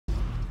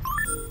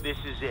This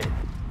is it.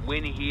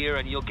 Win here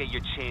and you'll get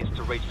your chance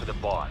to race for the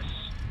boss.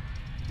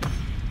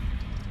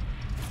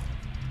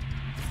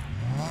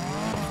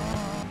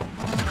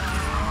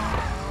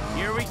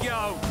 Here we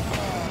go!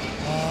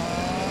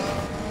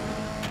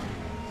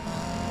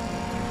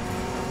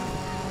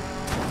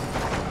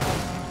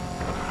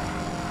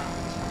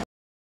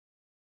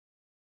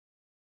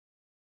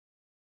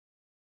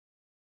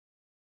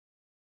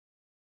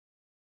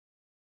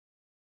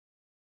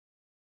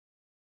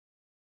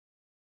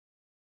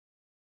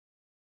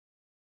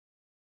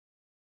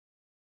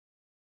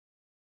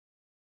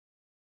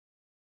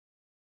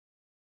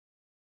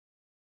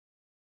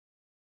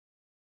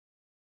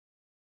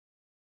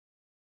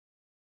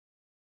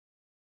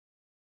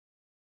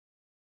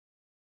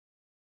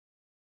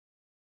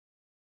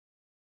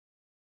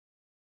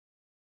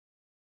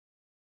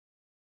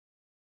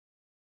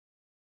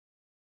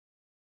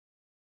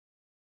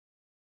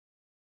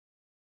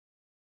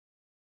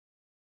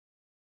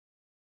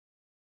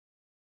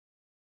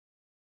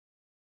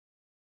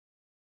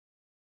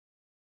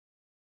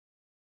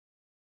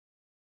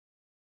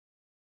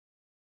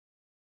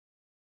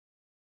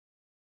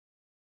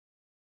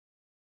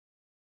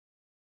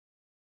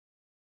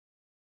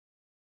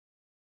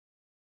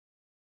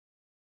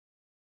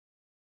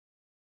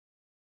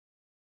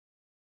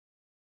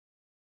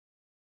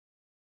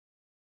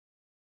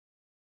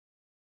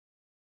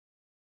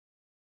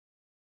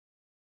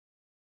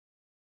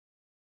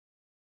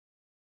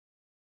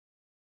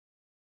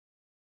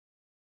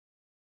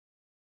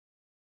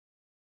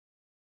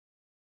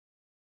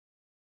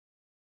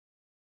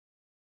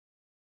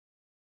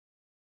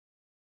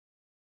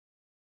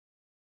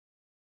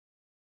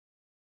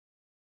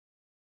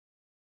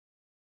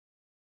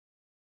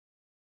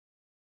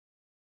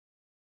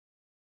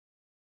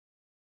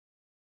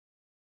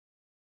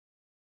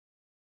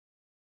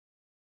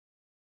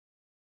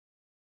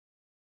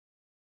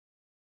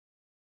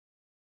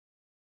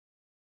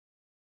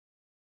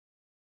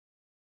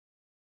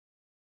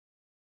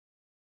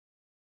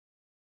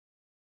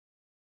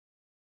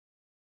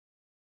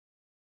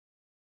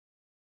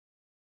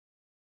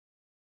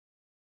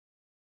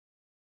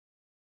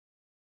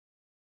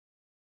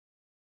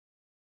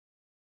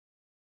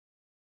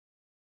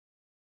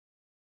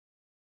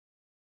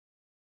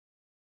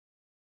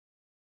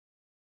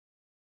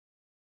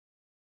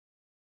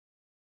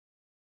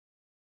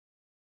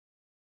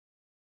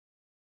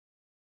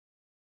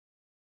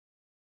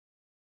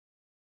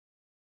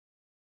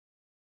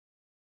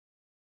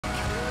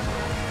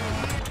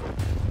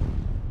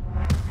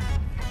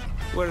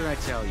 What did I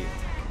tell you?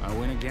 I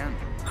win again.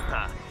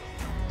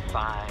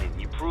 Fine,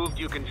 you proved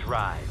you can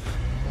drive.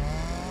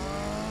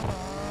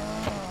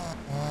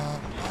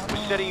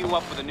 We're setting you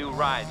up with a new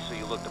ride so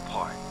you look the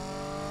part.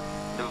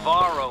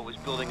 Navarro is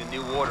building a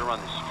new order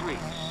on the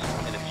streets,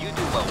 and if you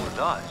do well with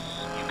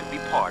us, you can be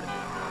part of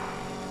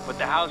it. But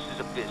the house is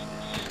a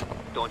business.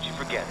 Don't you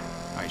forget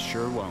it. I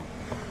sure won't.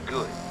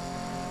 Good.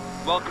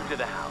 Welcome to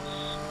the house.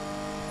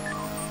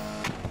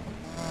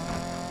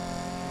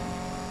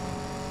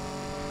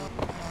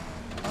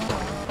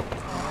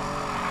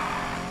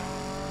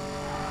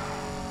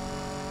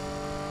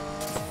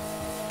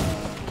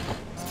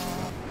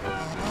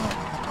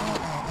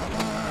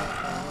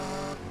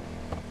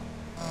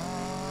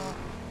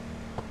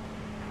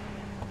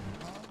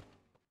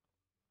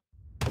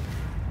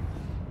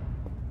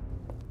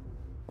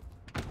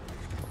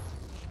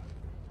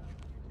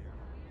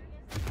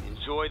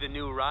 Enjoy the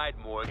new ride,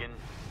 Morgan.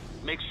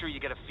 Make sure you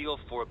get a feel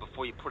for it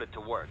before you put it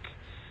to work.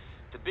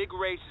 The big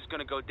race is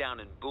gonna go down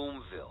in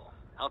Boomville.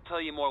 I'll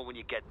tell you more when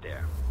you get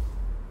there.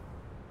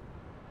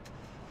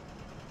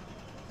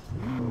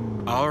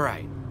 All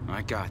right,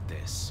 I got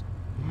this.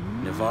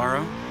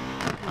 Navarro,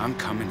 I'm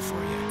coming for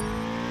you.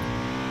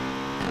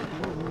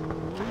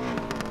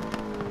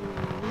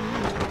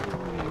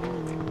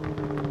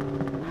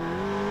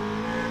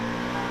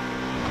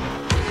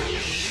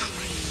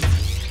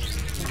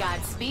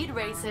 Godspeed,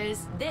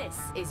 racers. This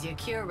is your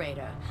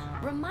curator,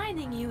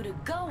 reminding you to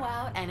go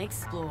out and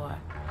explore.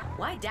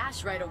 Why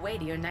dash right away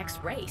to your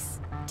next race?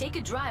 Take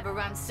a drive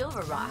around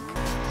Silver Rock.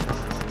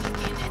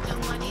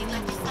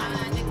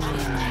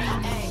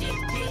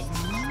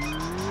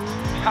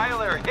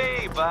 Tyler,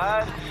 hey,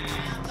 bud.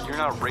 You're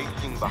not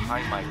racing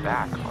behind my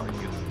back, are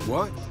you?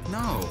 What?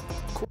 No.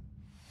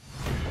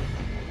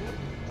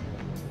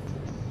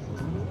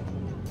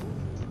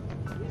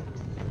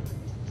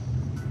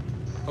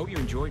 Hope you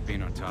enjoyed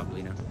being on top,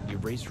 Lena. Your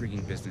race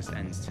rigging business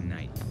ends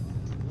tonight.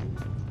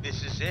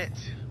 This is it.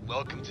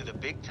 Welcome to the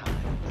big time.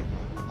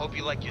 Hope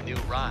you like your new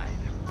ride.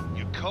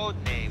 Your code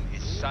name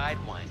is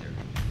Sidewinder.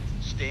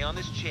 Stay on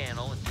this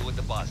channel and do what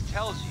the boss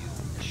tells you,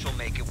 and she'll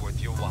make it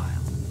worth your while.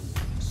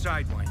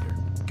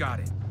 Sidewinder. Got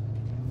it.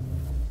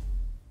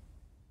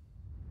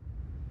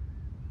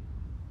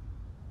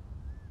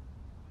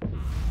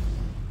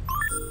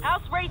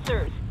 House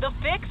Racers, the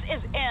fix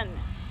is in.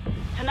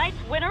 Tonight's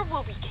winner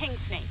will be King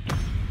Snake.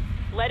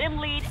 Let him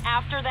lead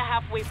after the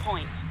halfway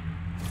point.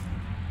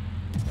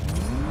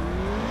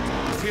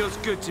 Feels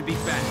good to be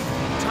back.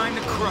 Time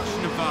to crush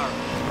Navarro.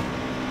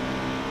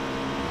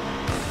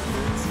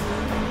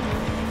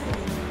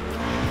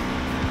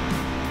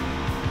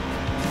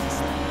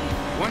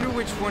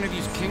 which one of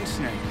you's King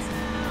Snake.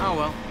 Oh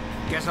well,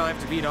 guess I'll have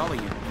to beat all of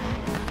you.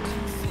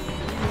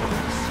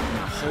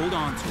 Now hold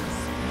on to it.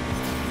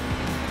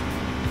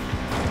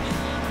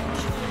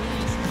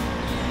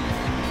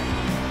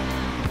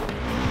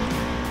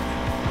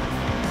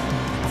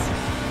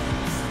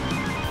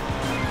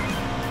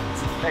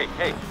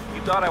 Hey,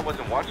 you thought I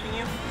wasn't watching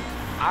you?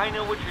 I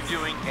know what you're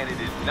doing, and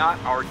it is not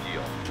our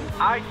deal.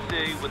 I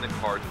say when the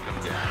cards come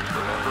down,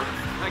 remember?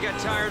 I got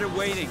tired of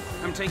waiting.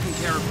 I'm taking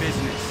care of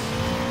business.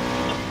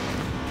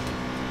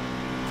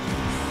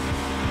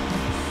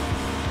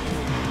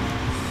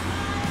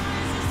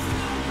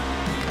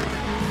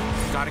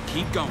 Gotta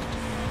keep going.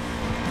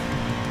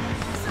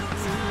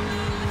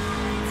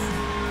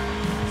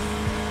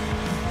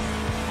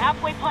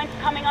 Halfway point's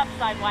coming up,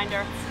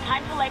 Sidewinder.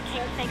 Time to let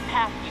King Snake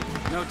pass you.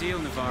 No deal,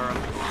 Navarro.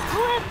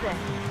 Who is this?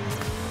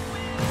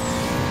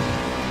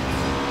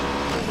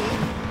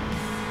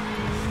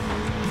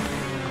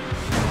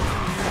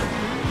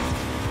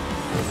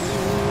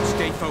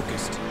 Stay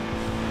focused.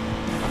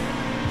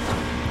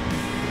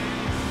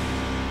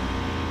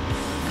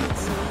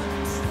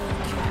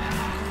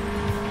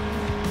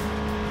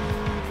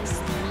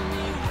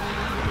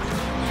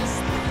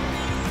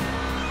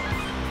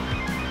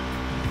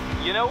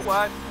 You know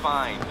what?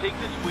 Fine. Take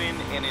this win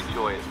and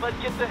enjoy it. But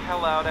get the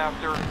hell out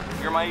after.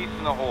 You're my ace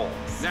in the hole.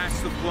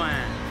 That's the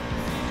plan.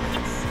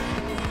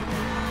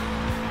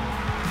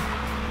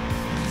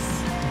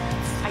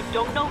 I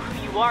don't know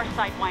who you are,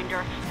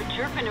 Sidewinder, but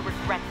you're gonna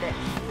regret this.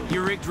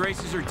 Your rigged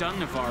races are done,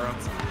 Navarro.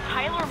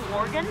 Tyler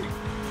Morgan?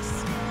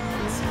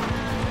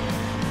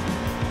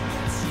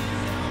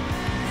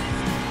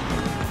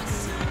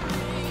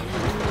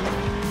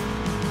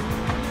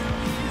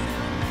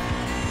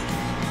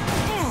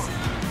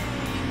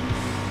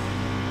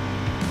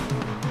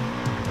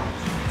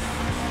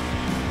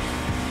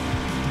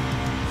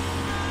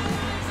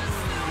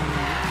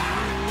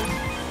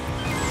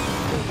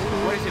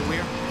 What is it,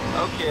 Weir?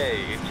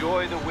 Okay,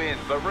 enjoy the win,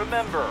 but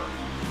remember,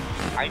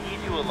 I need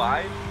you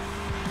alive.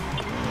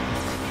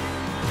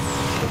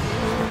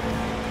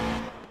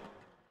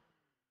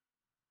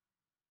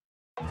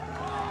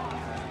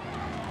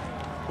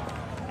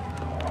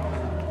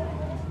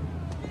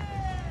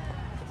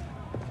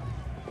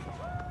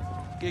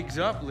 Gig's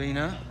up,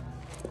 Lena.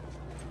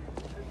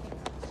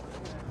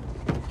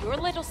 Your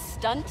little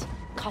stunt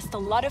cost a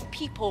lot of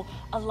people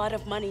a lot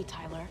of money,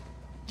 Tyler.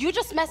 You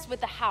just messed with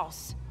the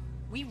house.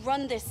 We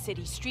run this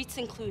city, streets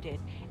included.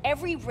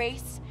 Every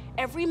race,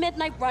 every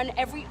midnight run,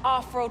 every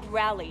off-road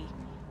rally.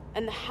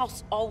 And the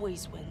house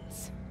always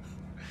wins.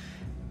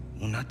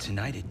 Well, not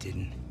tonight it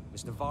didn't.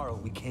 Mr. Navarro,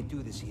 we can't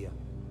do this here.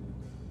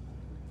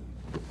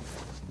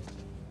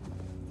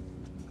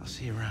 I'll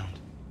see you around.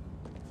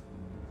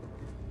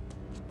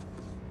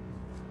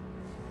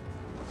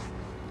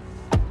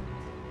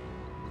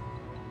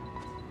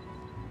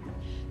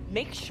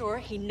 Make sure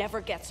he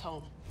never gets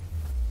home.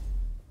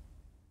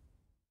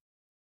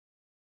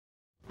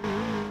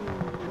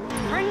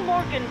 Bring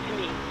Morgan to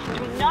me.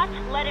 Do not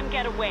let him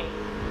get away.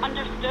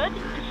 Understood?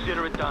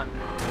 Consider it done.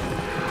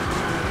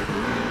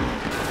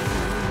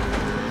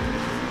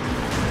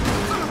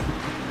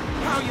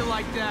 How you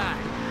like that?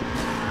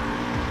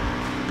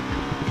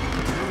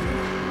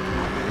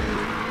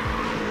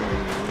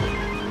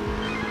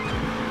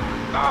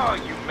 Oh,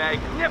 you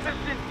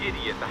magnificent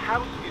idiot. The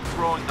house is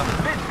throwing a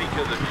fit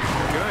because of you.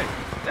 Good.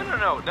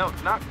 No,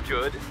 not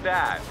good.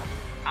 Bad.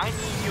 I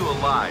need you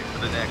alive for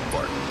the next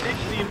part.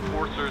 Ditch the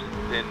enforcers,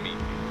 then meet me.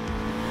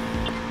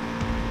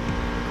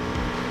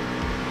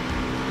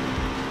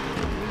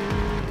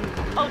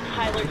 Oh,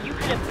 Tyler, you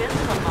could have been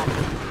somebody.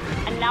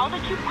 And now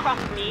that you've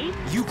crossed me,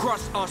 You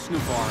crossed us,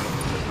 Navarro.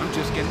 I'm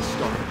just getting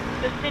started.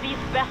 the city's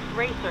best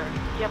racer,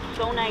 yet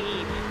so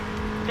naive.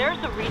 There's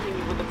a reason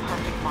you were the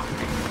perfect mark.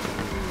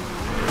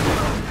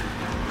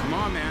 Come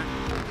on, man.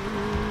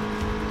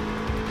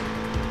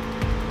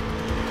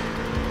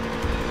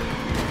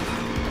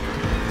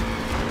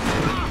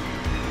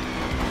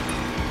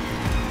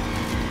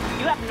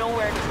 You have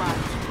nowhere to run.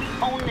 We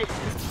own this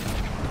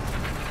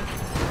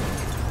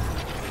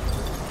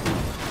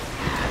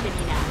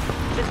city now.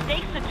 The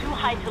stakes are too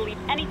high to leave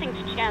anything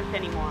to chance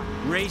anymore.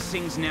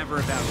 Racing's never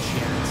about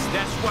chance.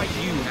 That's why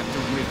you have to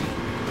rig it.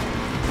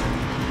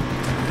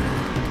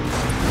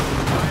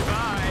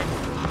 Bye-bye.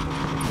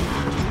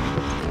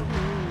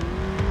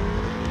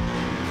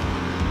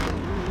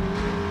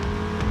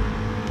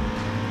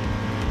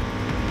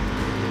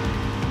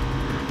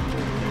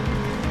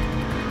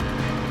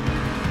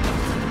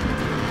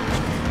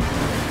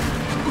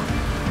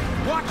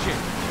 Watch it!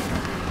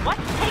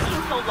 What's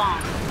taking so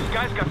long? This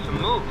guy's got some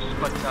moves,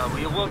 but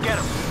we'll get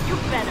him. You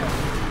better.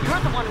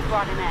 You're the one who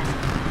brought him in.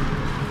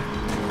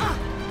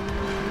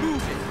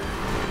 Move it!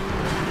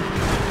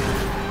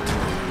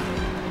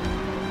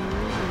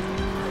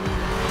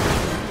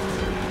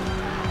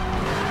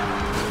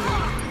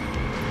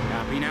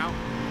 Happy now?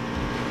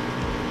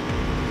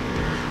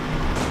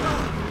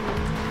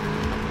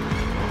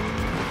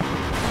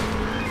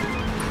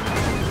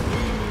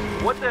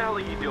 What the hell are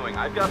you doing?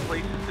 I've got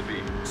places to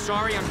be.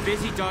 Sorry, I'm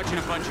busy dodging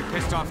a bunch of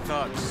pissed off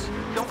thugs.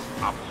 Don't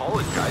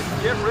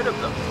apologize. Get rid of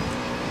them.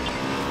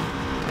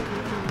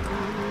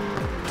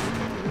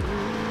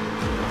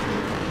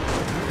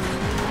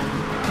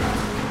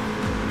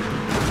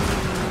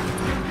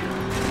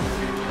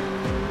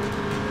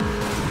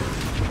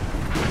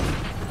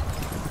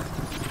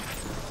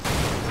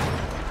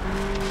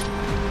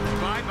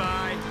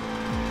 Bye-bye.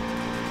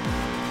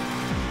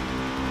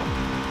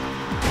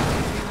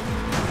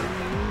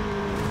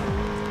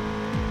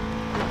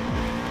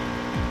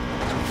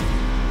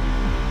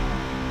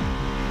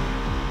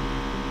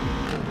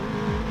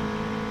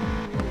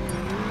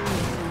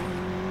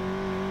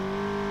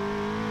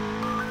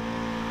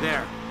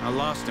 There, I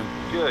lost him.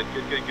 Good.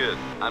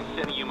 I'm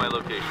sending you my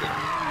location.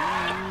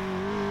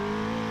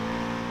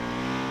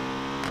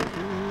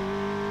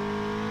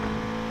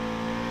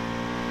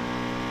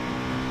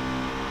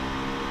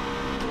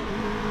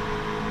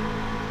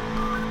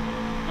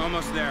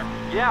 Almost there.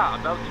 Yeah,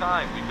 about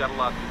time. We've got a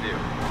lot to do.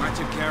 I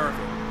took care of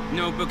it.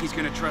 No bookie's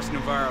gonna trust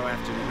Navarro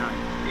after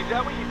tonight. Is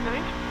that what you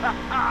think?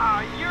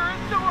 You're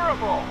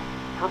adorable!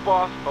 Her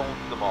boss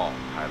owns them all,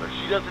 Tyler.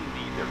 She doesn't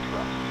need their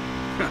trust.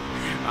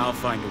 I'll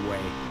find a way.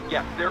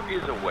 Yeah, there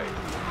is a way.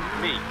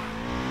 Me.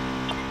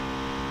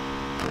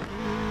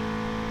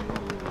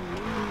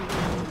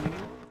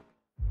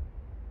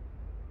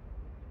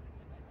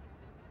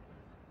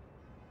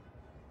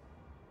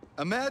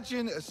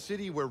 Imagine a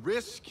city where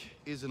risk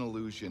is an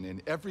illusion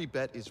and every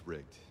bet is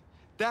rigged.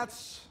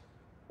 That's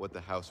what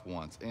the House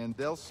wants, and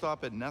they'll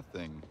stop at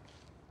nothing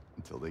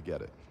until they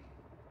get it.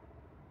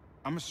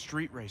 I'm a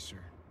street racer.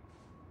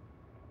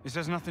 This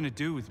has nothing to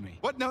do with me.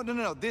 What? No.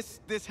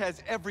 This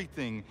has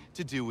everything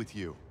to do with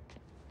you.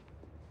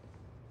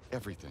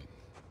 Everything.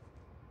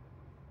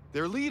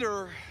 Their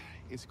leader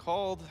is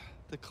called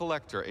the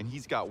Collector, and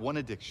he's got one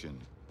addiction.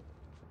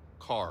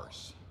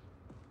 Cars.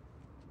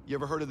 You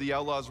ever heard of the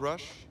Outlaws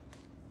Rush?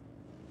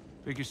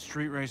 Biggest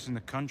street race in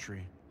the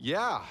country.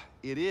 Yeah,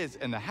 it is,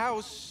 and the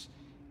House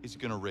is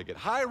gonna rig it.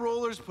 High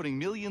rollers putting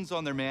millions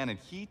on their man, and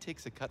he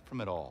takes a cut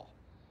from it all.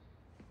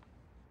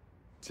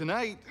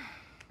 Tonight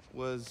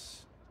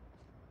was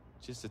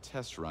just a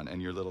test run,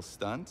 and your little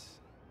stunt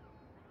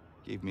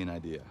gave me an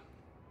idea.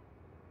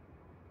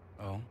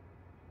 Oh?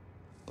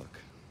 Look,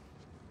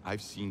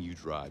 I've seen you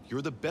drive.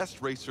 You're the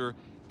best racer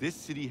this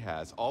city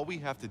has. All we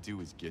have to do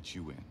is get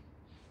you in.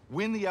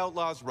 Win the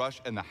Outlaws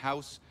Rush, and the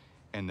House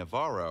and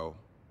Navarro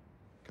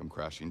come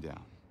crashing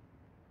down.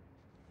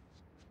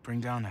 Bring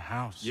down the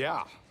house.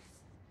 Yeah.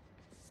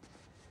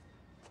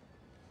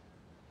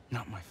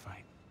 Not my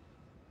fight.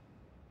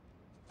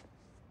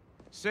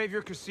 Save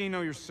your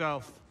casino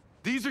yourself.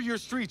 These are your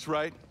streets,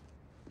 right?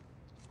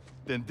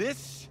 Then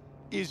this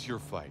is your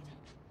fight.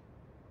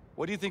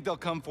 What do you think they'll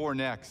come for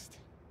next?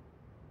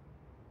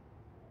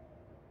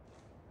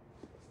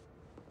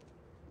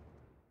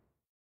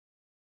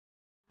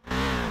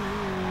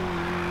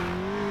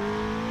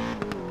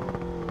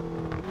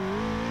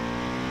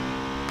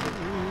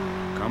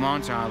 Come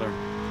on, Tyler.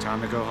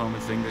 Time to go home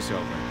and think this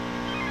over.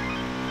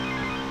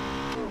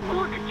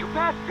 Look at you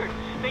bastards!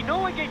 They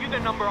know I gave you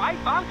their number. I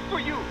vouched for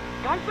you.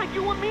 Guys like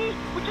you and me,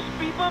 we're just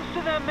speed bumps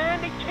to them,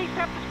 man. They chase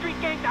half the street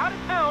gangs out of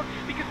town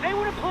because they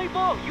want to play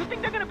ball. You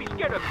think they're gonna be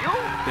scared of you?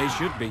 They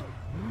should be.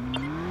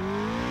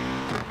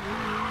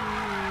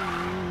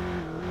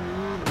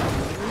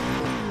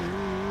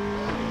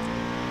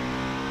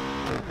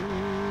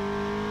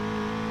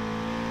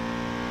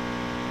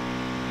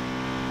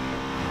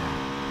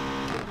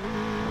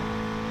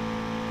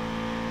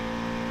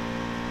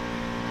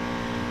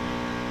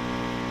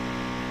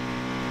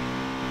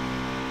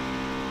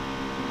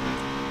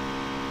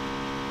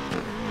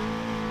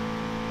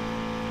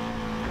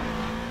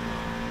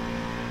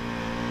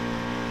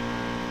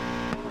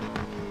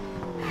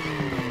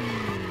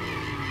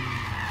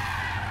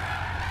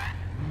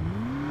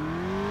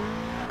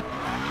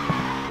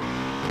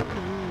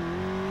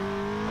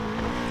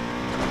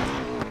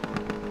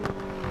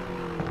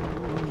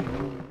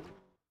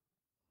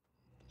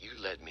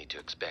 To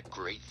expect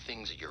great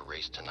things at your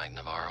race tonight,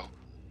 Navarro.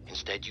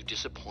 Instead, you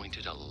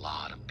disappointed a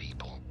lot of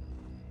people.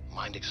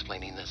 Mind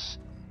explaining this?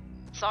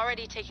 It's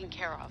already taken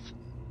care of.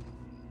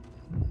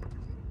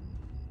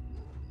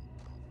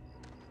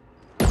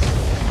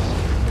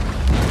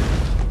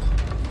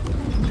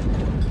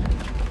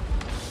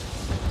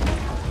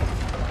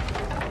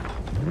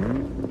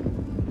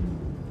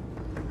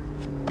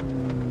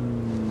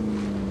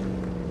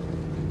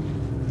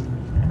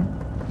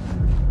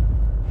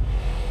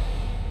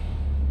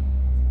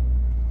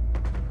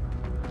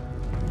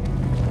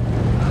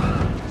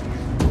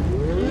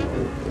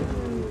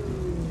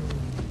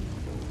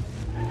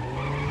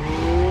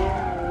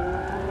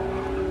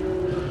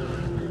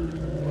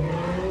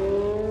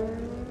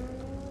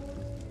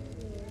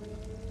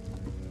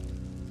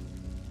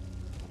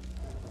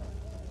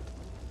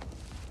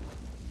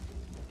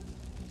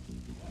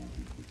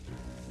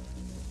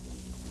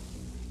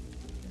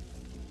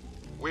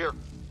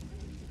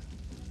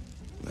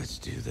 Let's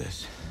do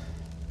this.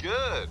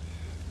 Good.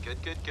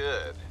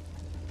 Good.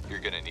 You're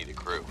gonna need a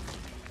crew.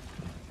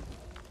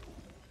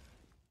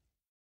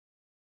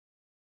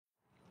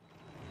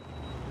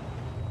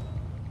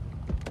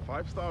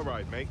 5-star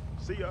ride, mate.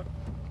 See ya.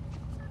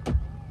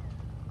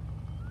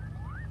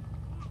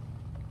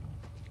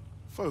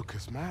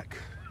 Focus, Mac.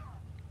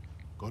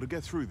 Gotta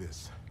get through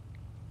this.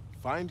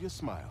 Find your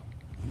smile.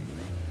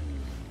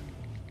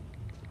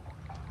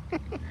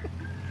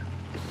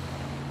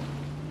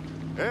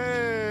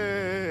 Hey!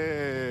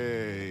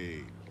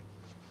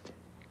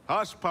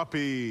 Hush,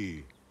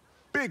 puppy.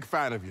 Big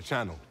fan of your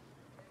channel.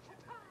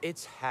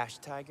 It's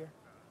 #Tiger.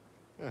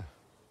 Yeah.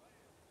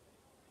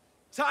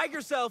 Tiger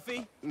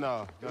selfie.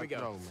 No, Here we go.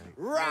 No, mate.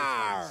 Roar!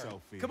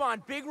 Selfie. Come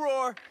on, big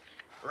roar.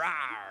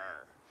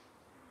 Roar!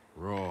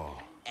 Raw.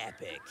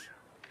 Epic.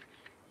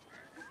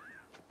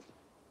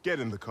 Get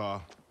in the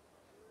car.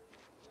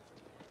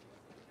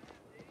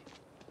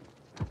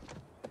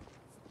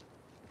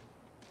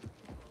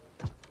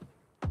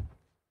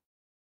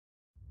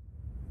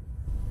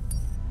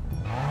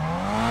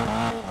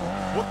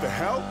 What the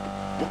hell?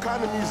 What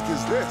kind of music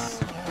is this?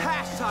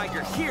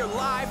 #Tiger here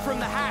live from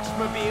the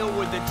Hashmobile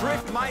with the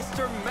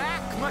Driftmeister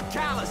Mac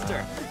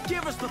McAllister.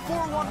 Give us the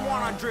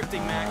 411 on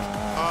drifting, Mac.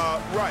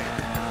 Right.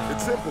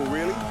 It's simple,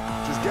 really.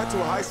 Just get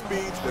to a high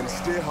speed, then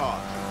steer hard.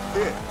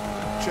 Here,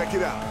 check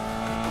it out.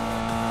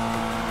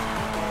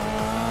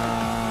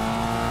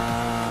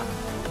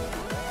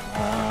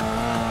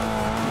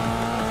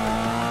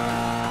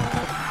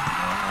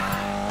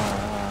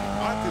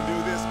 I can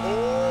do this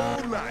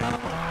all night.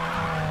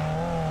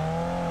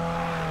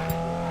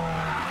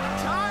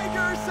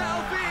 Tiger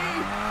selfie!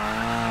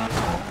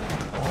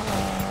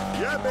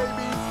 Yeah,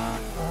 baby.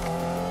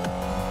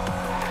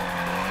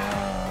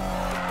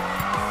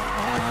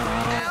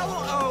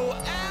 LOL!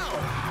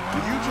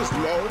 Did you just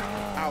low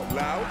out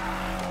loud?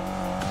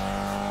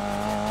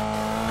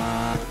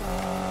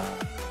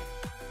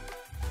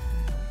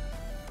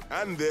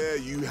 And there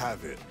you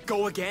have it.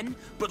 Go again,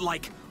 but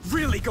like,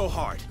 really go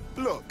hard.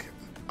 Look,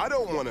 I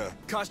don't wanna...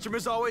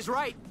 Customer's always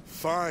right.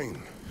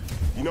 Fine.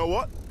 You know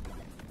what?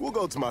 We'll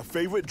go to my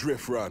favorite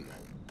drift run.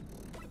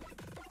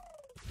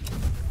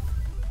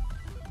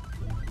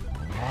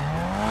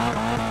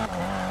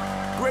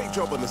 Great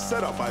job on the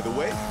setup, by the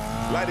way.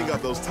 Lighting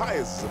up those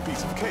tires is a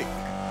piece of cake.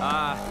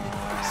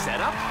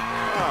 Setup?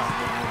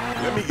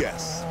 Let me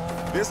guess.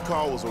 This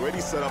car was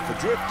already set up for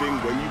drifting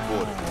when you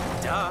bought it.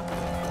 Duh.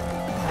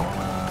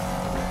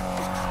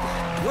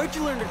 Where'd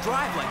you learn to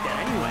drive like that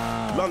anyway?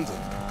 London.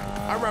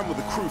 I ran with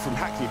a crew from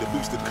Hackney that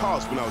boosted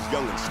cars when I was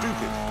young and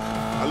stupid.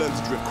 I learned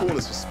to drift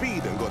corners for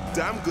speed and got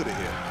damn good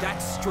at it.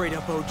 That's straight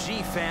up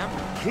OG, fam.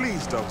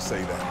 Please don't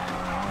say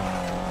that.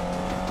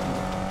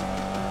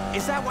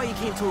 Is that why you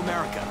came to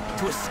America?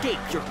 To escape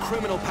your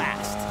criminal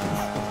past?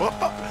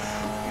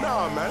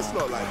 Nah, man, it's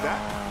not like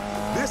that.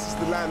 This is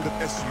the land of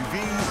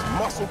SUVs,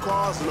 muscle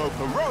cars, and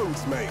open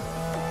roads, mate.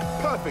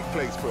 Perfect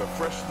place for a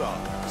fresh start.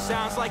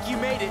 Sounds like you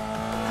made it.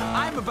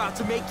 I'm about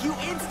to make you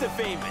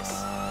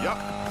insta-famous. Yup.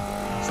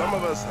 Some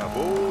of us have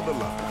all the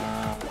luck.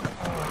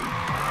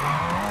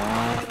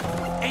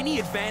 Any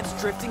advanced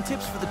drifting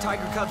tips for the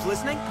Tiger Cubs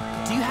listening?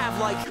 Do you have,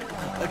 like,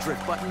 a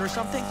drift button or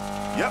something?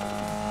 Yep,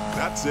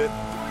 that's it.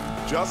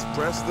 Just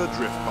press the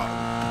drift button.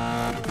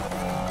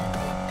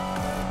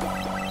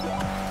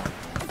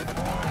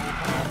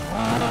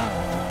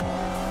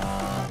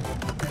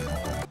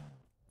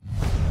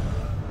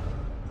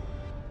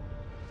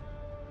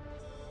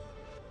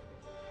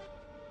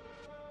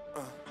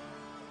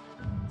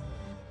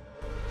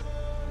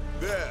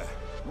 There,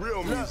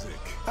 real music.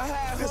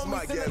 This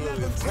might get a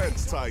little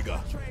intense,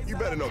 Tiger. You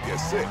better not get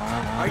sick.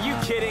 Are you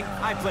kidding?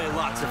 I play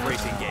lots of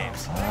racing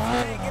games.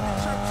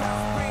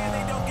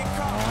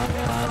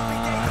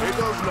 Here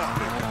goes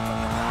nothing.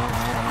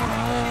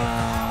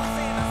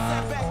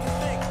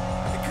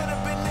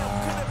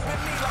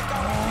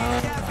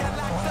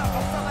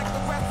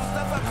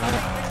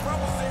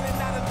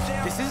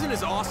 This isn't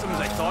as awesome as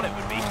I thought it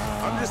would be.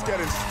 I'm just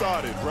getting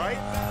started, right?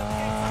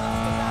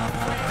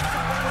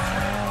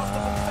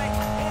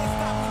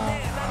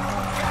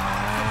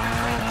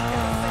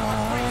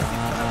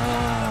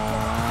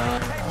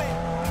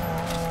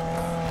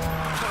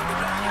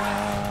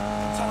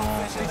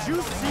 Did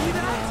you see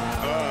that?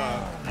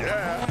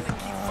 Yeah.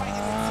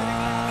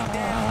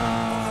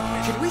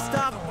 Can we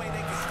stop?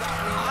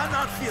 I'm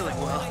not feeling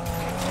well.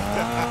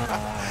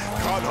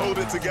 Can't hold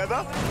it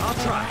together? I'll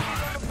try.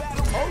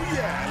 Oh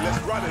yeah, let's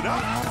run it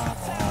up.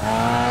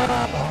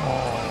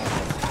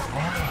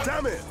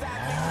 Damn it.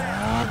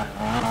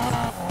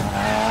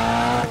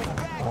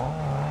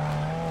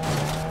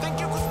 Think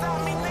you can stop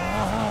me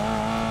now?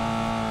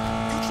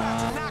 You tried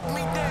to knock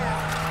me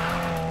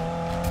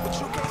down, but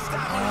you can't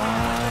stop me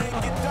now. It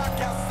get dark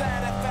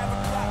outside at 5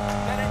 o'clock.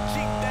 Now that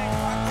Jeep thing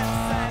parked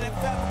outside at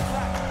 5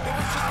 o'clock. It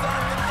was just on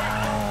the neck,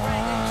 don't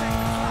ring and check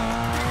the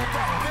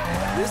clock.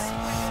 This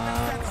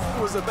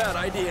was a bad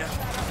idea.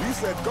 You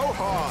said go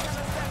hard.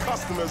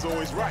 Customer's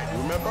always right,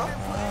 remember?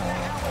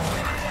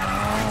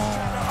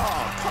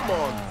 Oh, come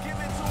on.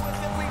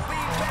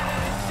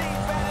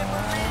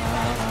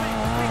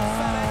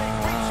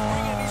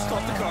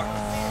 Stop the car.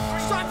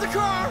 Stop the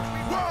car!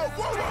 Whoa,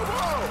 whoa, whoa,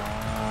 whoa!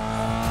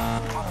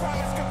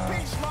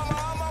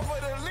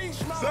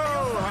 So,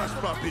 hush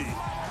puppy,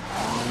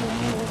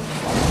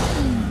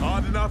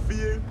 Hard enough for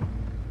you?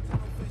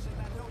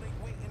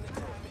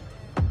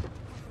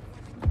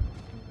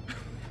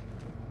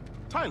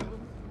 Tyler,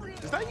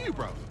 is that you,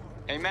 bro?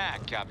 Hey,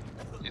 Mac, Captain.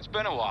 It's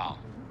been a while.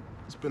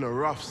 It's been a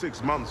rough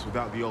 6 months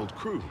without the old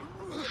crew.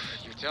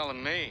 You're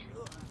telling me.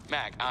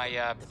 Mac, I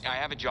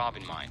have a job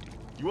in mind.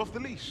 You off the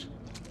leash?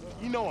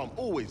 You know I'm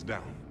always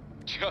down.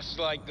 Just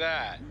like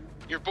that.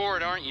 You're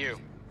bored, aren't you?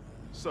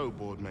 So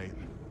bored, mate.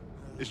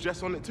 Is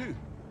Jess on it too?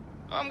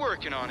 I'm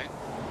working on it.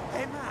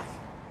 Hey, Mac.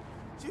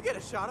 Did you get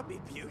a shot of me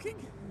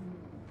puking?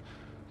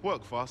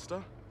 Work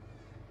faster.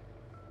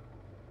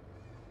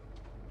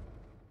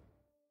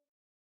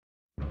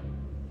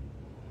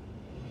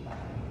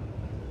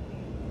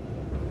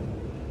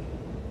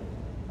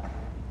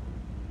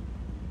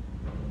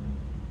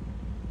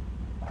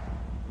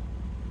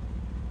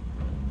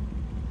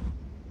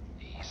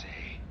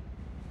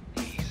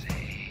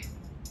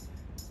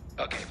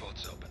 Okay,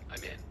 boat's open.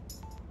 I'm in.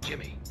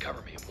 Jimmy,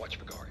 cover me and watch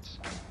for guards.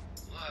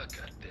 Look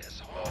at this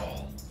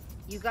hole.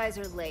 You guys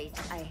are late.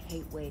 I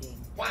hate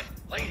waiting. What?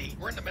 Lady,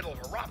 we're in the middle of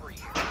a robbery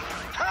here.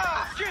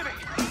 Ah! Jimmy!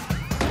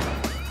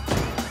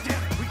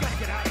 Damn it, we gotta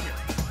get out of here.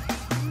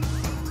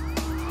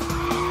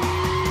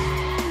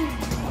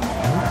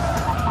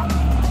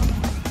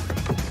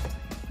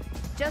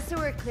 Just so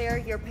we're clear,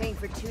 you're paying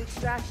for 2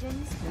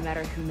 extractions, no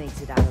matter who makes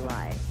it out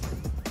alive.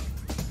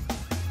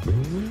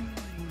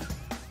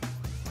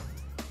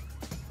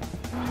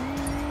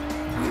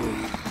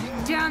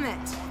 Damn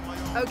it!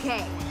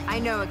 Okay, I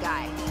know a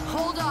guy.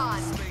 Hold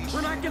on!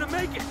 We're not gonna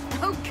make it!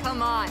 Oh,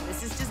 come on.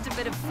 This is just a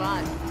bit of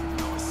fun.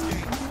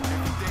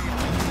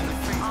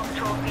 All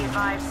patrols be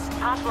advised.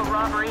 Possible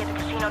robbery at the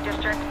casino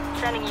district.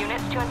 Sending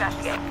units to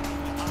investigate.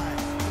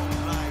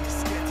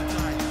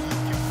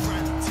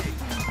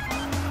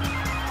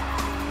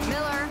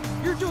 Miller!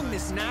 You're doing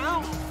this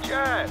now?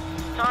 Jess,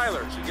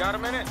 Tyler, you got a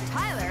minute?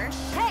 Tyler?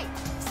 Hey!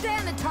 Stay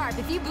on the tarp.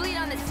 If you bleed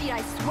on the seat,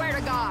 I swear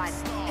to God.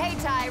 Hey,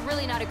 Ty,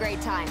 really not a great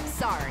time.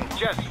 Sorry.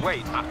 Jess,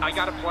 wait, I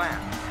got a plan.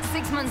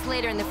 6 months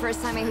later, and the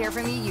first time I hear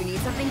from you, you need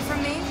something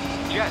from me?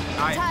 Jess,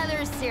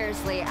 Tyler,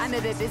 seriously, I'm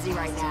a bit busy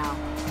right now.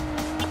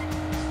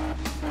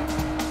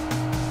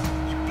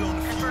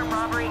 Confirmed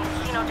robbery in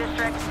casino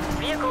district.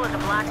 Vehicle is a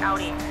black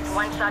Audi.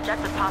 One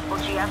subject with possible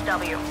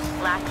GSW.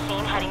 Last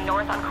seen heading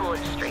north on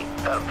Coolidge Street.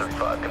 Adam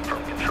 35,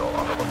 confirm control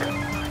on the lookout.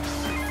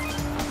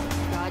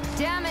 God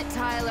damn it,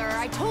 Tyler.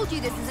 I told you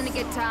this isn't a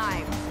good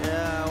time.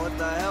 Yeah, what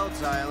the hell,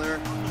 Tyler?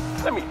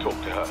 Let me talk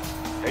to her.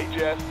 Hey,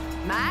 Jess.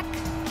 Mac?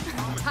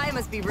 Ty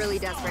must be really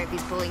desperate if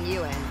he's pulling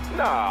you in.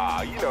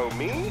 Nah, you know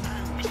me.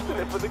 Just in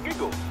it for the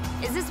giggles.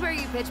 Is this where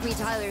you pitch me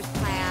Tyler's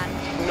plan?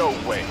 No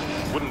way.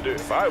 Wouldn't do it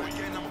if I were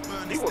you.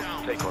 He wants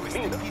to take on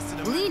Lena.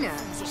 Lena?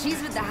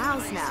 She's with the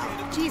house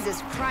now.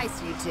 Jesus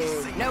Christ, you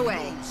two. No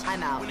way.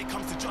 I'm out.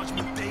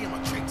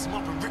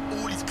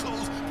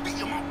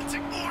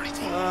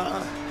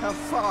 How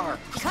far?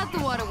 Cut the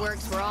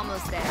waterworks. We're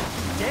almost there.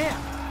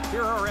 Damn,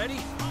 here already?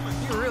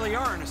 You really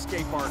are an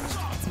escape artist.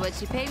 That's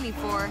what you pay me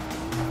for.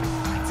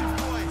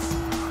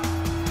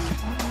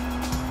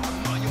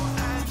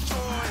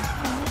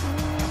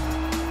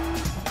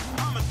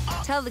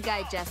 Tell the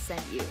guy Jess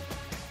sent you.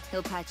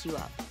 He'll patch you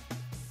up.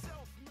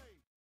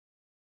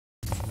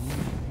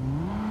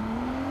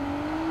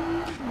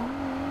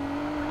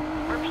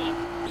 Repeat.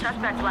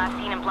 Suspect last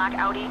seen in black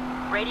Audi.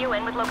 Radio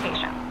in with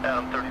location.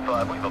 Adam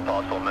 35, we have a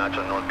possible match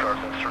on North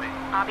Carson Street.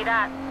 Copy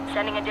that.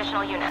 Sending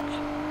additional units.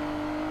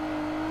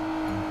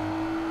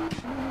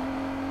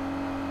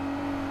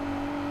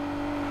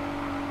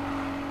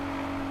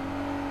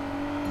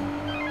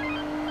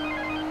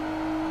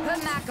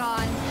 Put Mac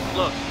on.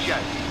 Look,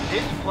 Jess,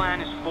 this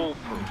plan is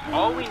foolproof.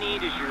 All we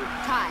need is your...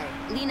 Ty,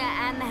 Lena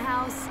and the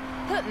house.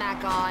 Put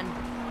Mac on.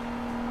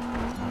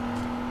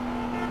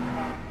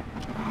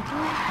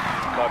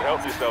 Can't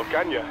help yourself,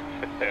 can you?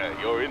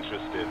 You're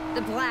interested.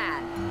 The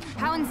plan.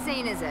 How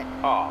insane is it?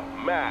 Oh,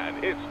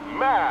 man, it's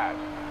mad.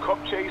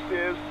 Cop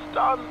chases,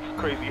 stunts,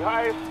 crazy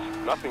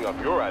heists, nothing up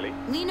your alley.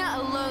 Lena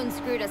alone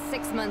screwed us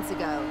 6 months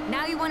ago.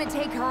 Now you want to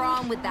take her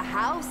on with the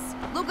house?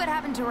 Look what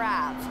happened to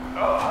Rav.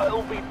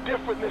 It'll be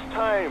different this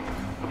time.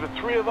 With the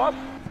 3 of us,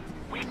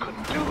 we could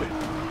do it.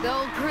 The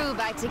old crew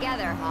back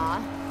together, huh?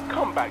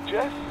 Come back,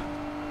 Jess.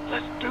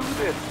 Let's do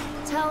this.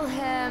 Tell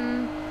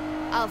him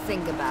I'll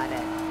think about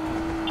it.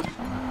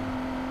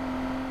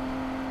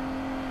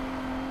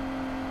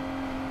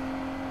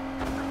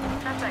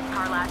 Suspect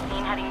car last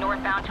seen heading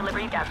northbound to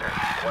Liberty Desert.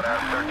 1 hour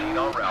 13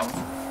 en route.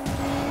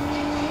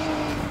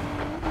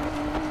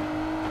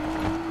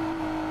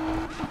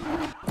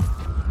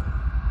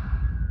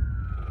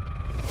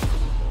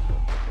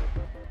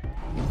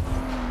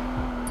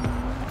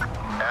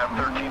 Adam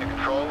 13 to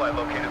control. I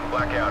located the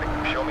black Audi.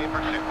 Show me in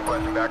pursuit.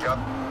 Requesting backup.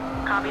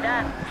 Copy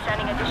that.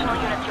 Sending additional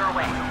units your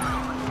way.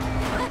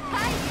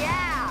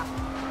 Yeah!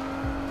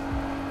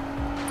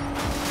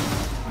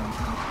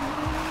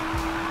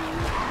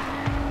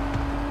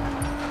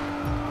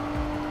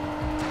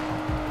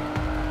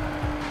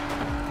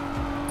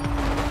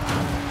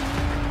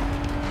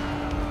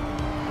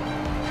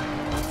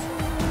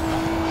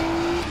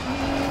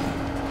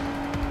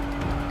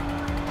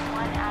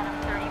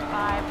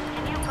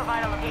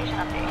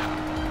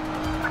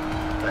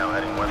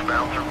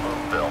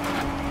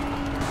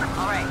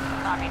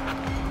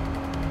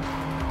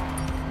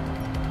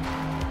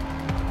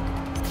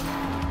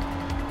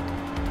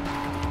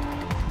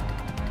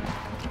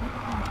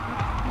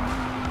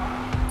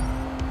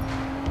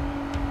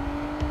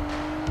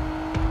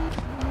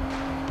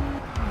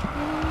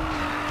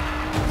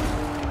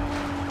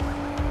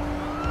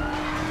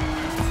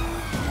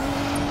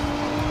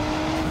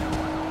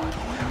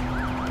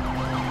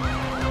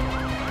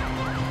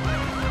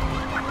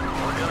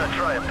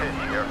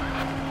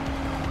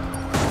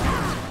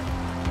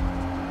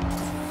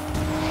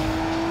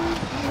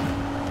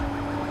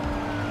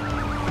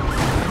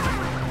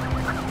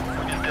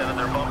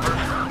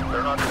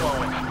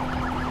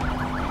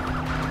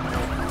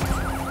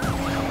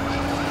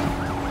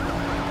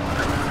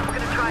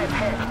 5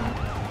 hit.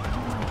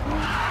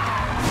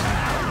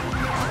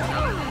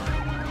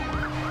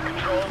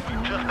 Control, we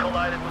just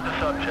collided with the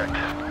subject.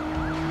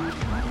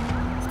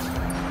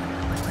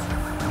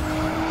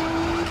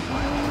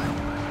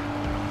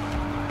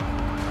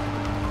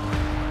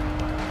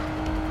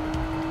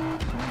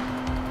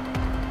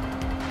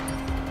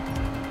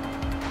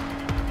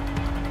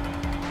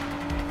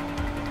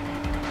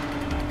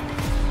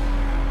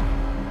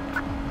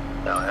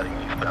 Now heading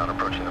eastbound,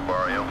 approaching the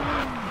barrio.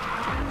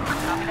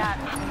 Copy that.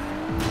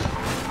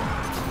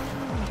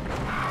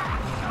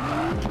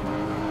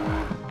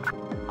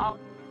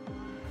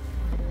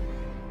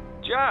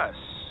 Jess,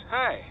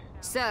 hey.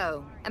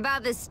 So,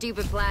 about this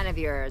stupid plan of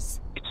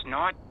yours. It's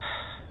not...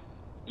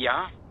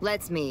 Yeah?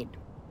 Let's meet.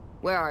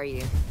 Where are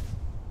you?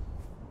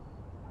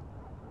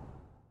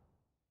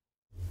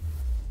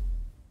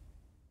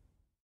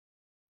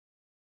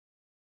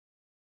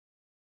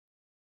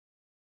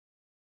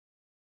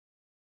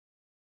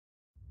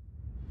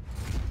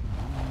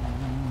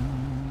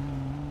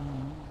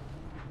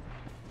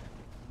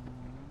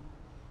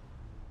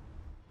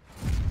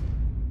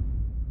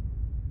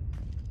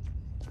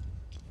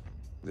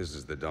 This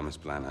is the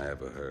dumbest plan I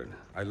ever heard.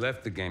 I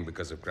left the game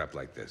because of crap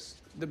like this.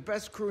 The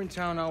best crew in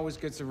town always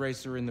gets a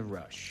racer in the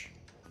rush.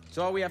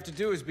 So all we have to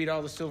do is beat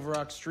all the Silver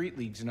Rock street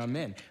leagues and I'm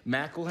in.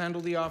 Mac will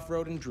handle the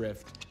off-road and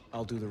drift.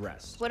 I'll do the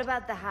rest. What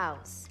about the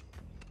house?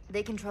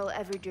 They control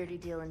every dirty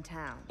deal in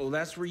town. Well,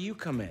 that's where you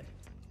come in.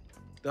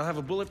 They'll have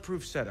a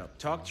bulletproof setup.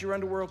 Talk to your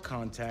underworld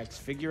contacts,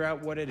 figure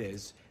out what it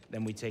is,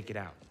 then we take it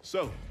out.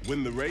 So,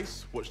 win the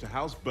race, watch the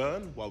house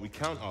burn while we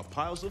count our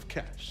piles of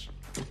cash.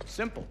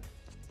 Simple.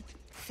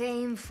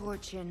 Fame,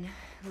 fortune,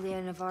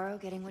 Leah Navarro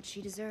getting what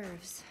she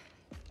deserves.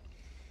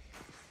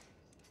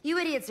 You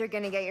idiots are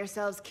gonna get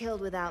yourselves killed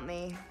without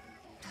me.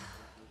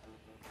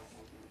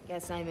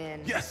 Guess I'm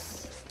in.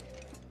 Yes!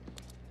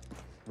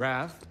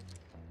 Raph?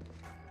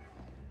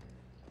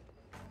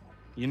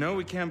 You know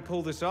we can't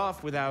pull this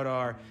off without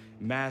our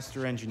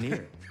master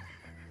engineer.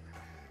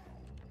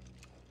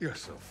 You're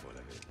so full of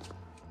it.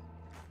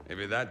 If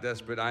you're that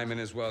desperate, I'm in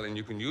as well, and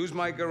you can use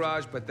my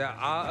garage, but there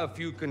are a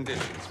few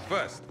conditions.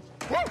 First...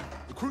 Whoa!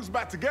 The crew's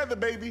back together,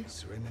 baby!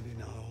 Serenity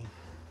now.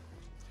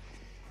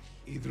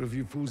 Either of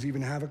you fools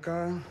even have a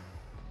car?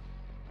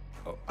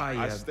 Oh,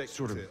 I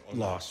sort of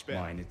lost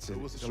mine. It's a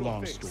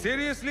long story.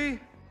 Seriously?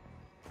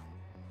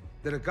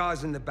 There are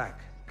cars in the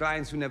back.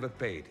 Clients who never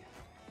paid.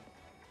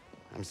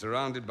 I'm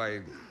surrounded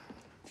by...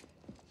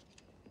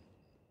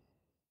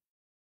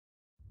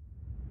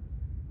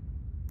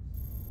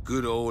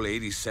 Good old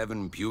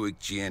 87 Buick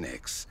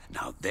GNX.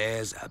 Now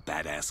there's a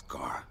badass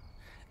car.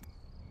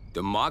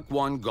 The Mark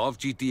I Golf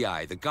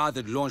GTI, the car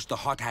that launched the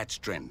hot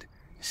hatch trend.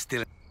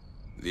 Still...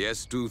 The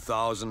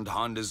S2000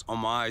 Honda's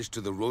homage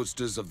to the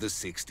roadsters of the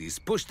 60s.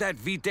 Push that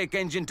VTEC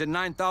engine to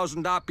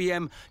 9,000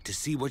 RPM to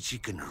see what she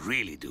can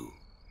really do.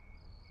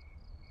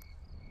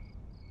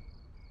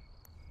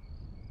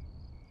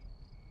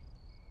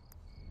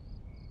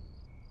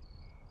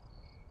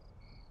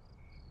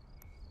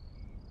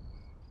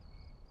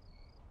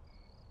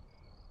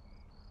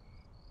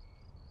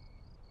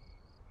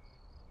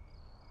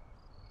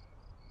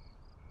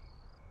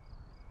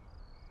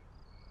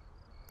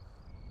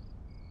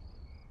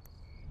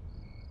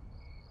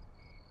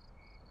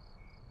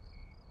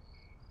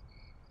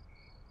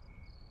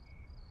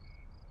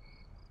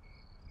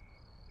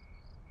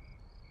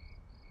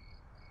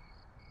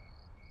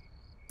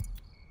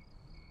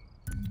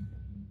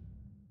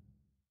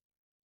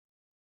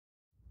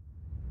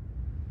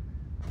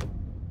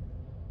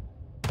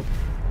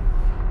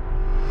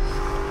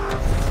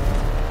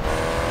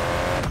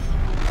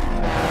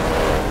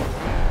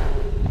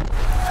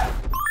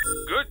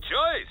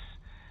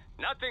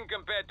 Nothing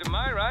compared to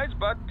my rides,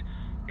 but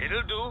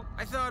it'll do.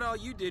 I thought all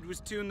you did was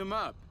tune them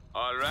up.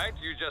 All right,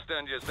 you just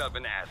earned yourself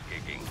an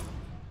ass-kicking.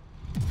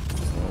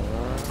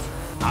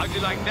 How'd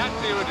you like that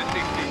 0 to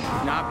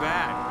 60? Not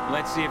bad.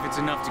 Let's see if it's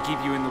enough to keep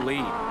you in the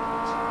lead.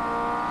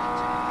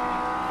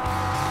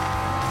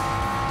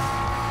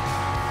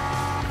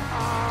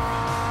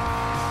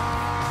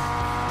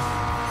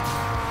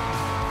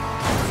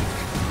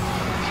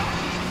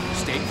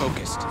 Stay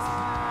focused.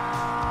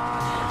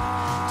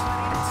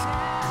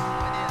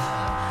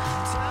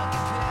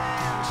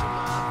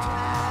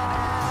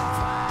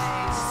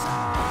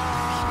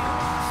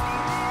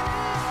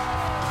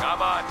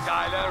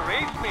 Tyler,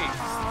 race me.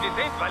 This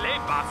ain't valet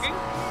parking.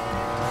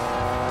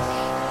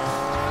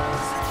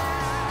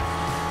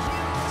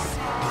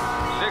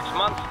 6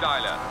 months,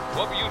 Tyler.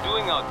 What were you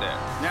doing out there?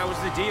 That was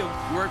the deal.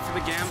 Work for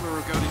the gambler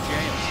or go to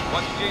jail.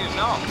 What's changed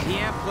now? He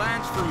had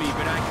plans for me,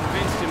 but I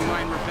convinced him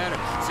mine were better.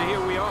 So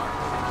here we are.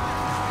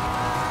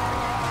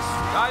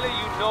 Tyler,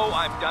 you know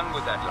I'm done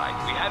with that life.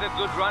 We had a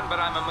good run, but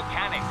I'm a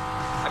mechanic.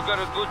 I've got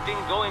a good thing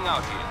going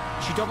out here.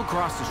 She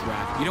double-crossed us,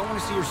 Raph. You don't want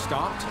to see her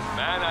stopped?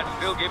 Man, I'd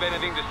still give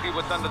anything to see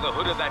what's under the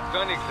hood of that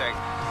Koenigsegg.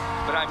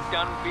 But I'm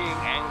done being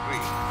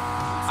angry.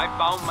 I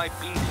found my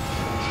peace.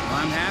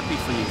 I'm happy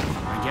for you,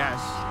 I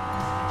guess.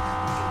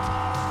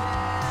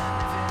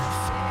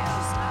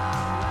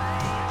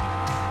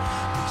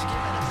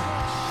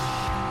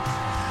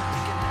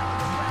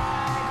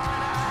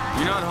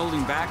 You're not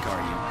holding back, are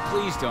you?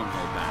 Please don't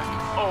hold back.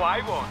 Oh,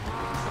 I won't.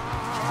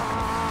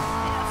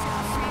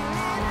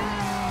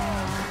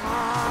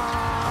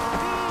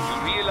 You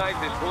realize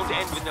this won't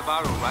end with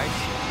Navarro, right?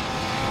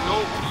 You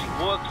know who she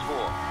works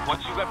for,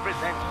 what she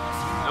represents.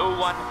 No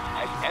one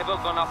has ever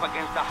gone up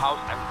against the house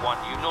and won.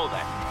 You know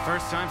that.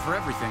 First time for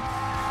everything.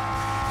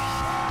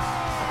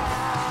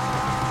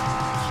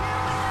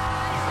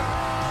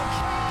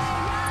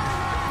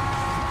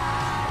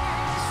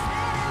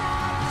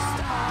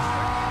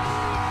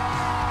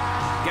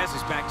 Guess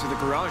it's back to the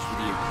garage with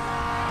you.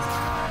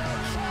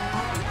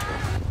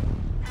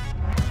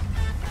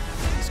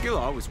 Skill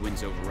always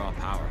wins over raw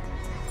power.